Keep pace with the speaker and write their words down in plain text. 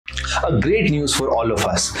a great news for all of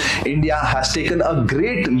us. India has taken a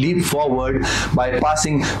great leap forward by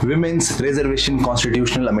passing Women's Reservation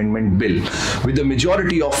Constitutional Amendment Bill, with a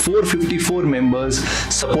majority of 454 members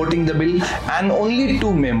supporting the bill and only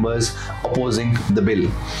 2 members opposing the bill.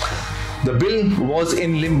 The bill was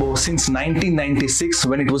in limbo since 1996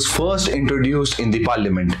 when it was first introduced in the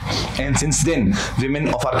parliament, and since then women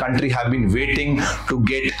of our country have been waiting to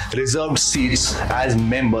get reserved seats as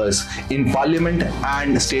members in parliament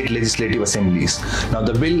and state legislative assemblies. Now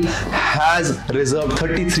the bill has reserved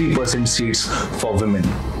 33% seats for women.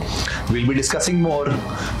 We'll be discussing more.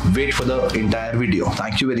 Wait for the entire video.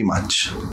 Thank you very much.